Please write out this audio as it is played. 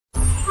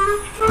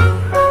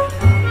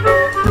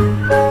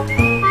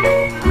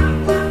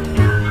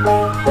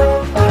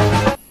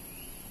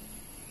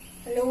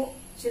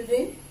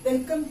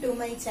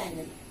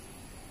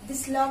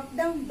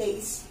lockdown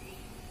days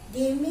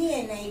gave me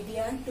an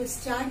idea to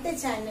start a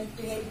channel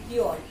to help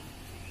you all.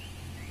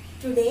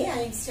 Today I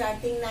am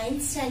starting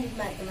 9th standard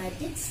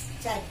mathematics,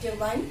 chapter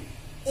 1,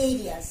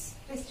 areas.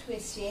 First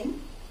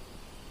question,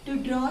 to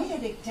draw a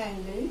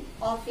rectangle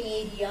of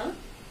area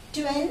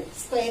 12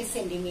 square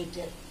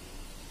centimeter.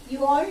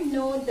 You all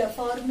know the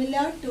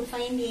formula to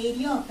find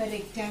area of a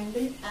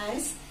rectangle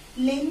as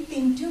length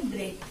into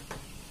breadth.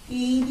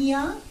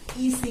 Area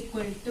is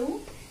equal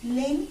to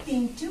length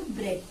into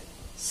breadth.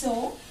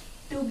 So,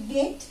 to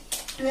get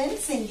 12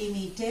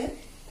 centimeter,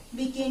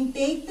 we can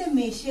take the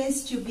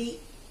measures to be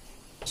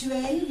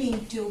 12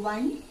 into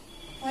 1,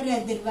 or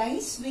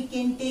otherwise we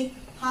can take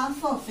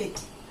half of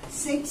it,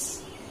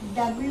 6,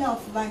 double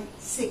of 1,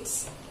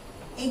 6.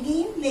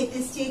 Again, let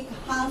us take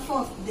half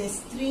of this,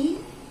 3,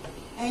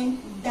 and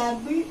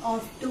double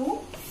of 2,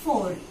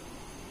 4.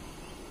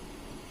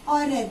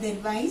 Or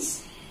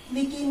otherwise,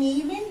 we can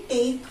even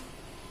take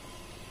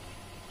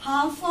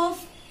half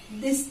of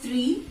this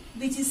 3,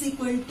 which is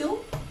equal to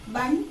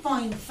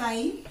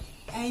 1.5,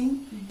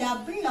 and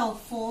double of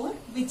 4,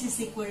 which is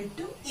equal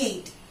to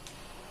 8.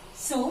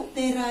 So,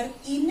 there are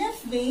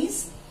enough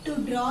ways to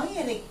draw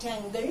a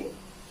rectangle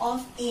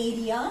of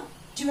area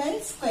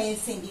 12 square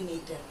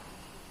centimeter.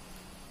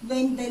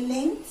 When the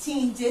length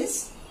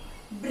changes,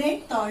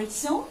 breadth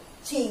also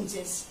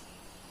changes.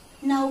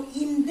 Now,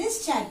 in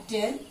this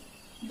chapter,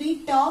 we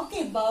talk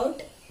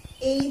about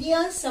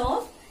areas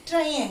of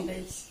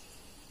triangles.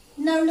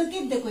 Now, look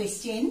at the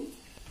question.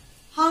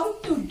 How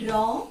to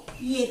draw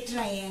a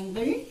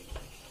triangle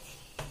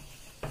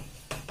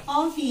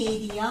of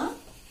area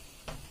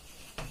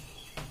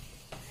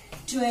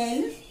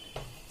 12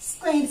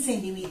 square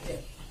centimeter.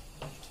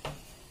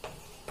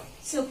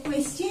 So,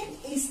 question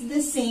is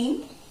the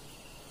same.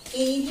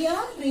 Area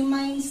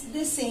remains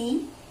the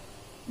same,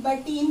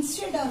 but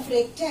instead of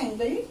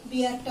rectangle,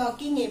 we are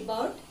talking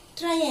about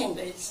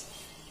triangles.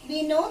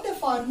 We know the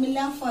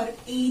formula for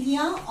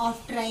area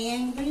of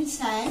triangles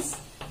as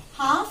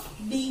half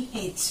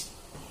BH,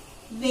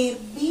 where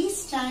B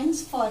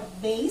stands for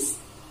base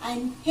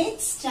and H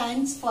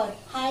stands for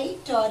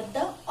height or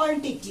the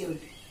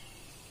altitude.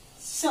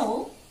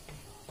 So,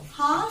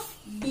 half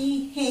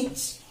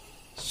BH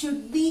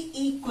should be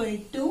equal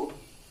to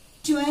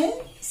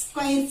 12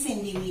 square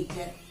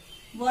centimeter.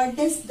 What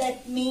does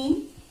that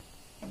mean?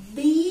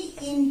 B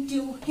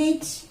into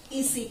H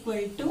is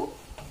equal to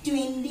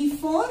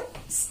 24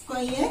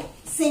 square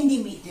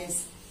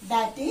centimeters.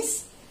 That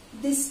is,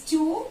 this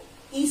 2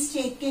 is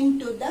taken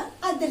to the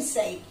other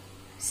side.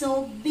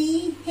 So,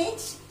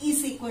 BH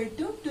is equal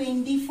to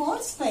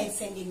 24 square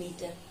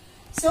centimeter.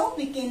 So,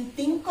 we can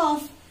think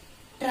of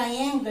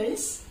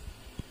triangles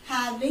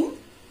having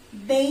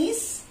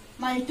base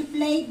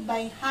multiplied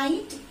by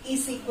height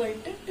is equal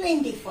to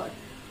 24.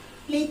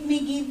 Let me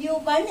give you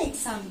one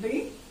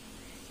example.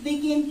 We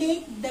can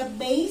take the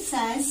base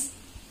as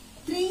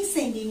 3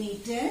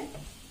 centimeter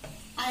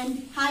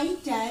and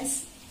height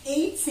as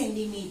 8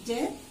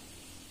 centimeter,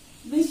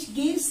 which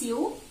gives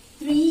you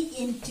 3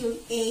 into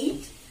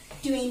 8,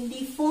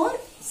 24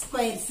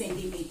 square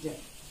centimeter.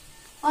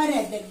 Or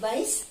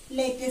otherwise,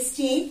 let us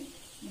take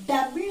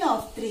double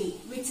of 3,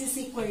 which is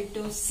equal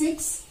to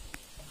 6,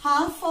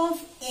 half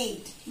of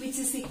 8, which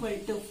is equal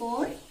to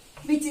 4,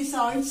 which is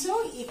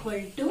also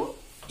equal to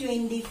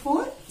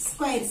 24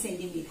 square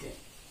centimeter.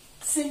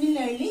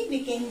 Similarly,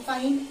 we can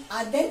find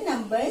other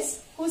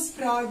numbers whose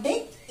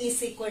product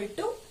is equal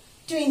to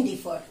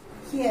 24.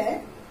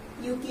 Here,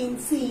 you can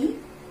see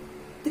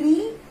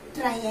 3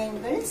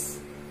 triangles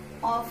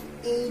of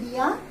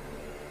area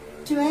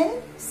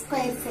 12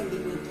 square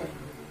centimeter.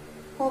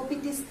 Hope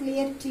it is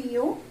clear to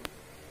you.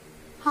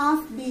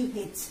 Half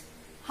BH,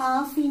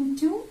 half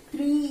into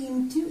 3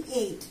 into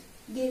 8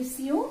 gives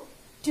you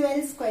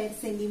 12 square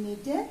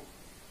centimeter.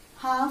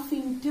 Half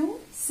into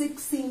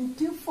 6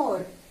 into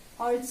 4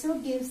 also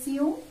gives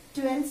you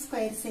 12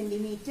 square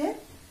centimeter.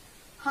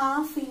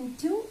 Half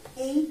into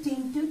 8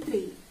 into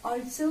 3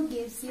 also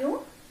gives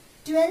you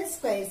 12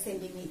 square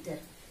centimeter.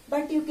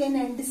 But you can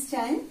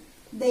understand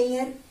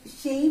their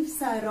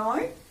shapes are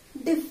all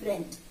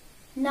different.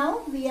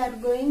 Now we are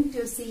going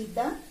to see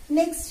the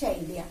next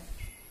idea.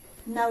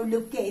 Now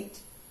look at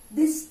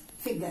this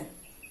figure.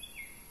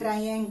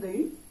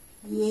 Triangle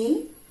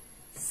ACB.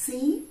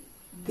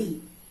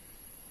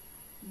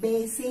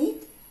 Base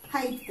 8,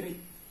 height 3.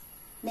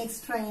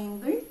 Next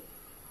triangle,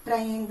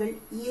 triangle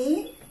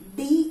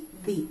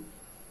ADB.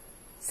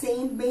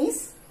 Same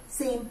base,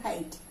 same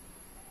height.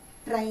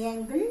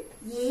 Triangle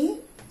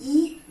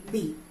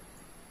AEB.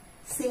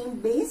 Same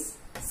base,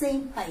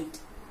 same height.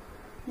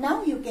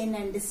 Now you can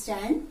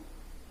understand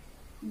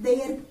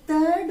their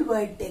third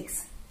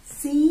vertex,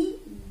 C,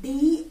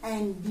 D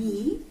and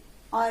E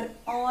are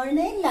on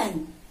a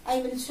line.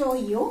 I will show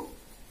you.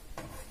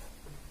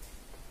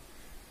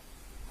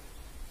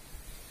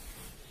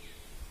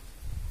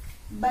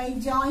 By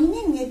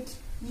joining it,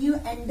 you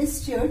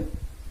understood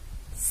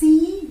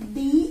C,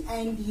 D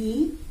and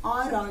E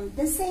are on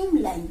the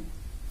same line.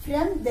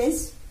 From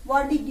this,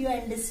 what did you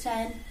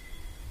understand?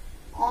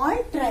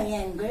 All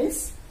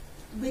triangles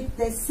with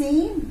the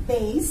same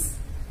base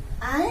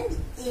and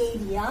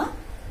area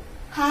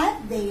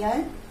have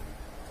their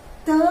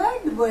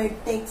third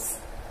vertex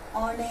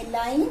on a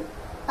line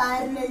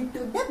parallel to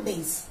the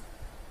base.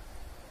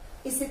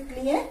 Is it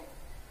clear?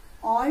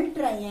 All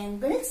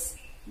triangles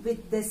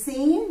with the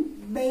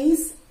same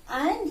base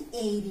and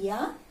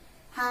area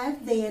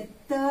have their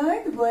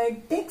third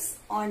vertex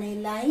on a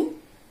line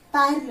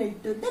parallel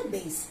to the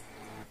base.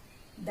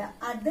 The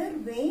other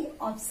way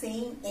of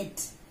saying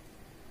it,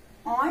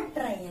 all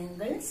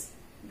triangles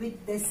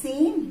with the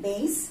same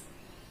base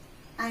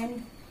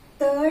and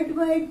third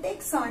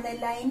vertex on a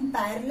line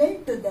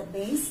parallel to the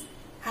base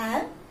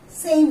have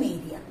same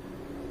area.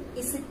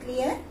 Is it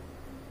clear?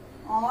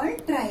 All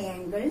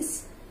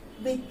triangles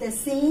with the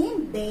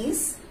same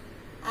base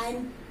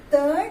and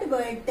third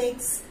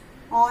vertex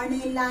on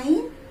a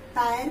line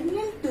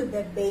parallel to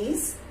the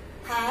base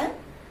have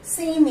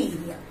same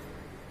area.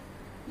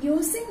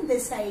 Using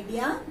this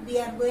idea, we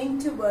are going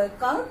to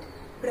work out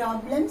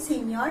problems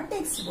in your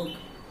textbook.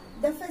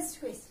 The first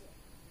question.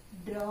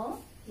 Draw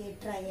a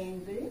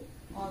triangle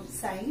of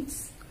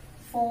sides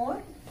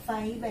 4,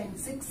 5 and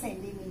 6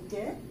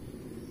 centimeter.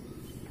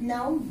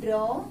 Now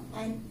draw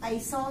an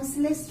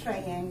isosceles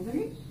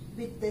triangle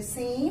with the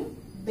same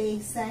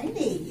base and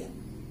area.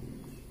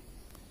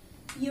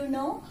 You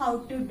know how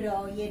to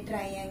draw a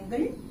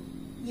triangle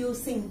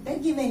using the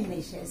given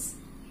measures.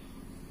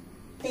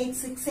 Take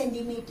 6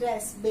 centimeter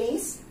as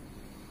base.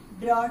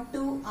 Draw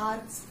two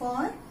arcs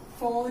for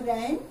 4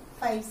 and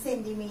 5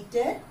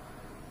 centimeter.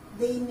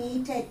 They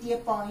meet at a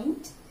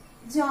point.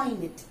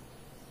 Join it.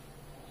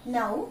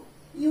 Now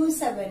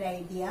use our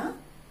idea.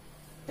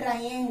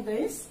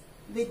 Triangles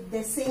with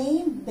the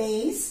same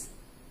base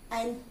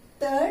and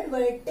third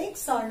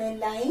vertex on a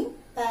line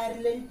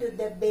parallel to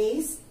the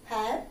base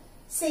have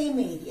same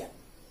area.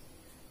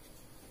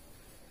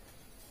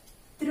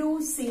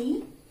 Through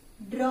C,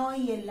 draw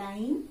a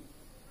line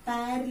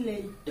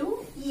parallel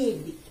to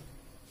AB.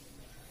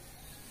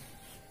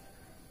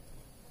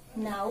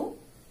 Now,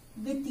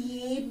 with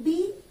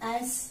AB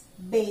as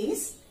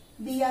base,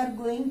 we are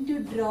going to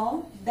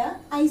draw the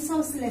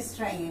isosceles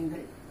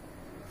triangle,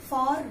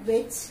 for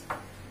which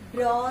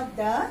draw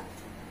the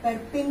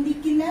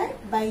perpendicular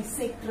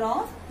bisector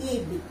of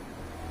AB.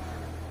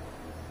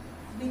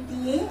 With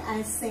A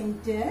as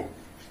center,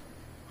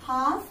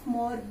 half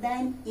more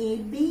than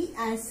AB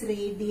as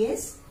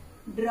radius,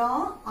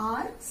 draw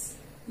arcs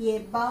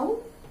above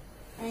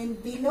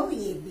and below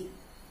AB.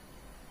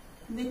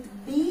 With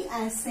B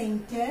as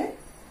center,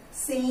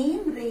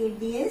 same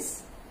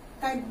radius,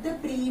 cut the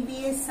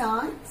previous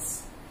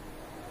arcs.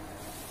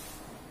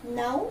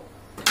 Now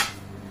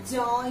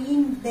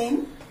join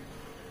them.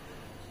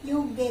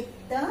 You get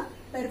the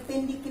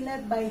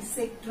perpendicular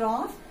bisector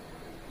of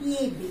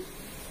AB.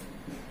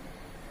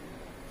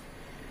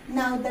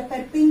 Now the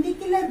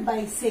perpendicular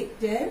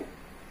bisector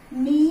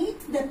meet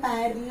the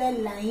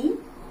parallel line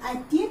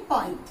at a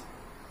point.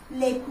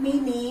 Let me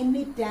name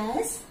it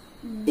as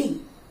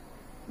D.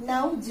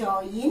 Now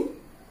join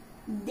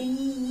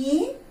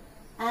DA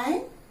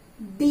and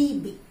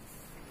DB.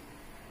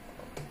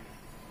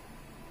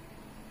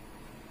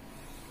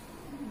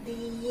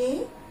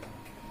 DA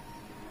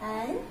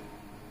and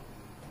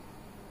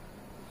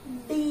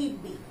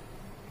DB.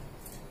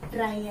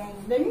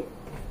 Triangle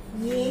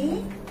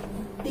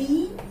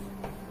ADB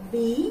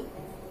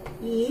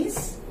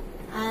is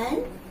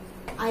an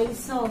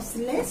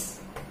isosceles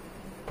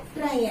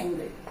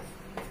triangle.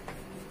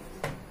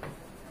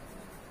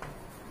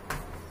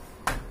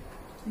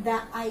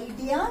 The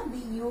idea we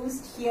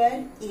used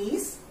here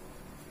is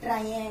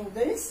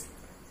triangles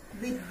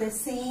with the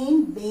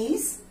same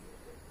base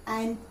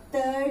and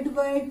third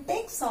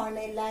vertex on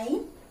a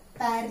line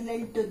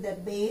parallel to the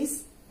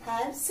base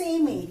have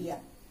same area.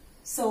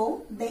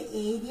 So, the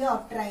area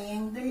of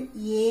triangle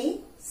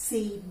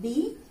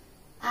ACB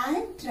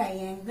and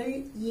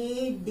triangle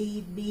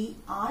ADB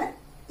are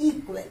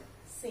equal.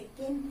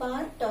 Second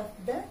part of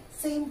the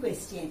same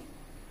question.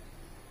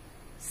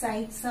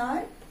 Sides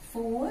are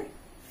 4,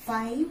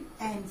 5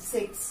 and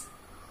 6.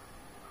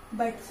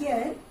 But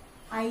here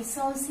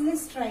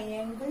isosceles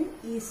triangle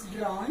is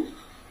drawn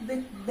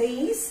with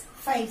base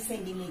 5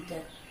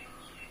 centimeter.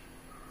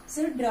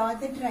 So draw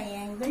the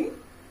triangle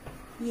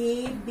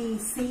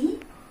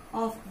ABC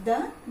of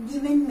the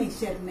given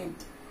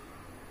measurement.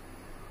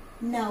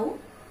 Now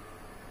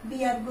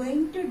we are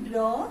going to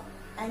draw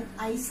an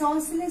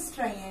isosceles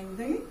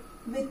triangle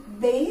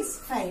with base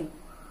 5.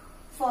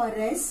 For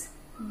us,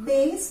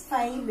 base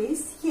 5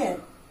 is here.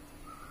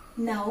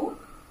 Now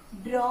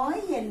draw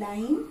a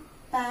line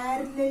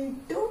parallel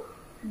to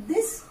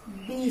this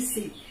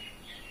BC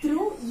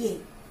through A.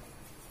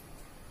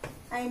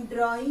 I am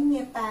drawing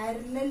a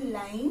parallel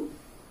line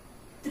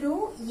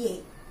through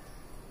A.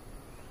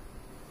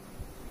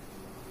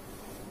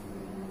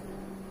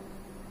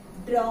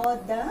 Draw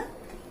the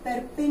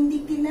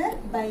perpendicular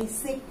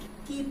bisector.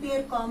 Keep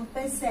your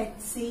compass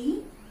at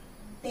C.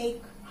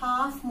 Take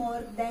half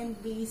more than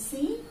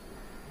BC.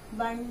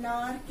 One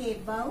arc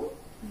above,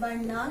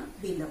 one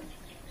arc below.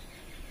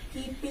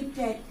 Keep it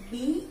at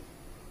B.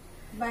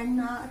 one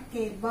arc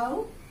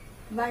above,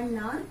 one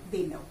arc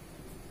below,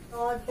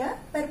 or the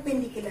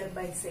perpendicular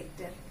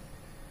bisector.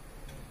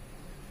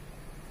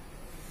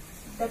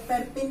 The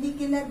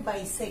perpendicular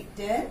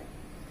bisector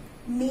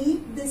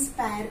meet this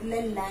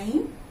parallel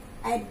line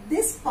at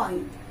this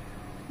point.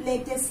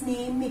 Let us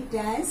name it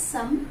as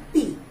some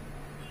P.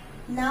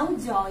 Now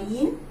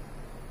join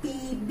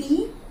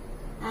PB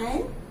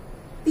and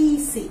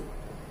PC.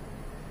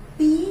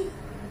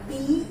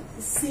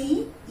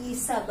 PBC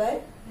is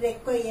our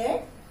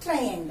required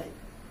triangle.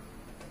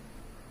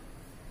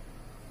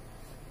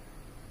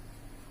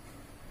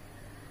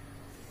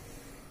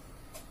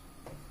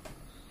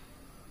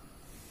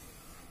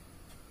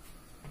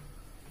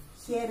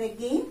 Here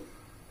again,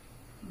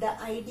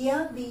 the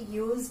idea we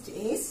used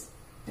is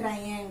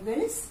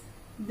triangles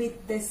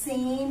with the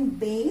same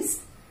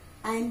base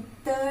and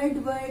third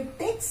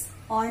vertex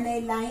on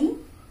a line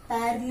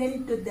parallel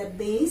to the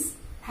base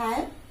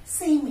have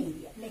same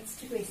area.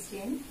 Next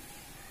question.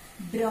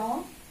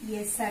 Draw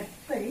a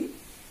circle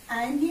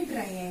and a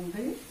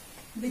triangle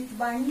with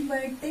one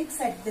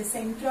vertex at the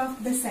center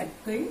of the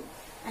circle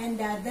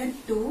and other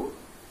two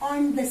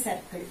on the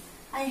circle.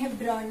 I have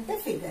drawn the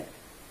figure.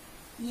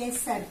 A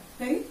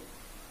circle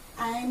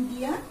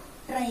and a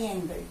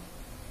triangle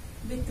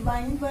with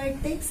one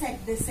vertex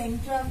at the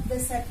center of the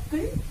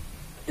circle,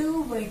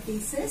 two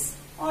vertices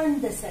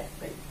on the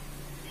circle.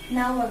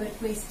 Now our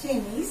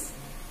question is,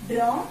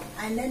 draw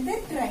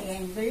another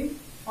triangle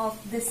of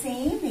the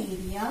same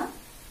area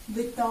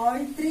with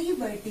all three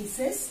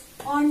vertices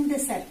on the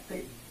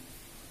circle.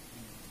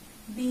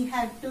 We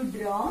have to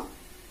draw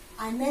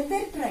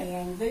another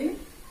triangle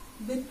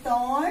with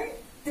all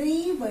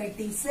three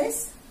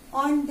vertices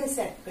on the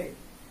circle.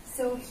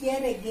 So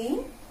here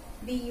again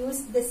we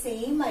use the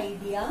same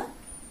idea,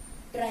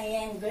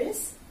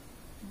 triangles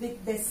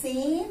with the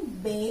same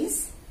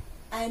base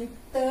and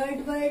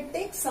third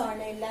vertex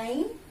on a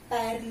line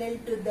parallel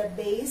to the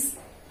base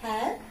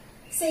have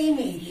same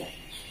area.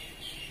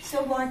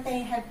 So what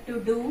I have to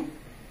do?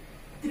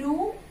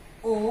 Through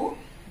O,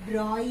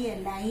 draw a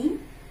line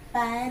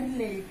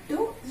parallel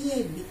to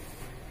AB.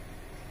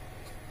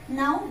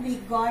 Now we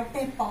got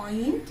a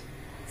point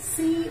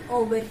C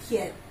over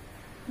here.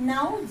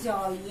 Now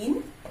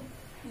join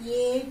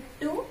A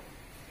to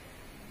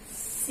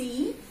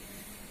C,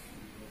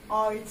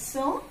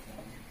 also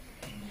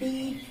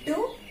B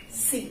to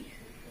C.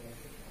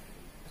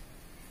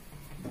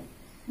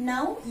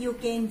 Now you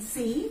can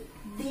see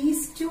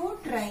these two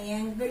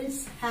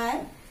triangles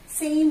have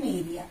same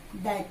area,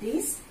 that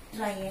is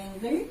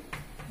triangle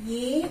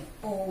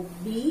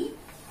AOB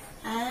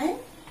and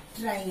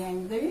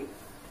triangle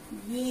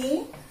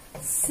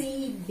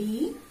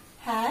ACB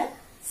have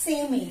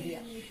same area.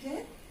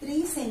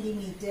 3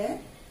 centimeter,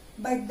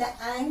 but the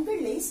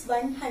angle is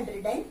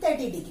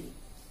 130 degree.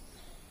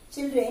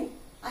 Children,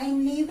 I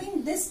am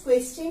leaving this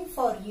question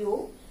for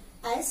you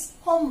as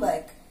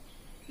homework.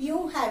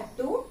 You have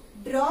to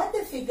draw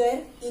the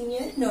figure in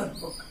your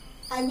notebook.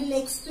 I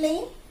will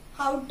explain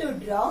how to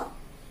draw.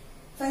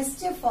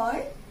 First of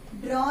all,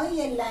 draw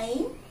a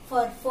line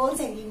for 4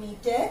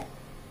 centimeter.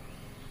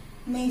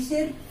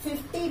 Measure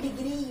 50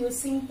 degree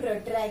using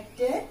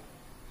protractor.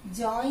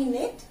 Join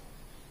it.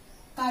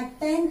 Cut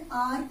an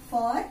arc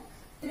for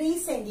 3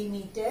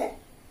 centimeter.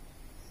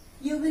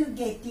 You will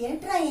get a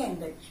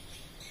triangle.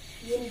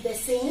 In the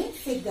same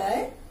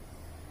figure,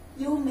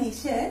 you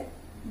measure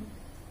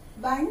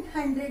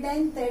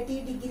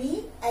 130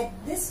 degree at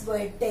this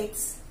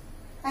vertex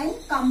and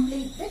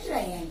complete the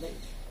triangle.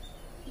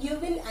 You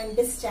will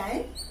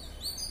understand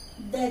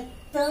the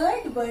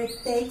third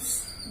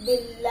vertex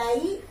will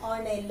lie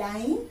on a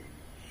line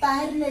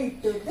parallel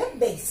to the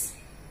base.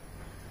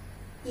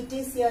 It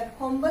is your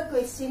homework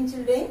question,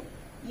 children.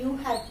 You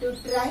have to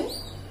try.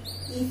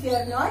 If you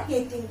are not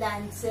getting the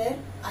answer,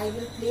 I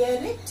will clear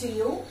it to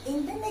you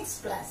in the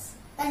next class.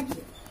 Thank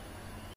you.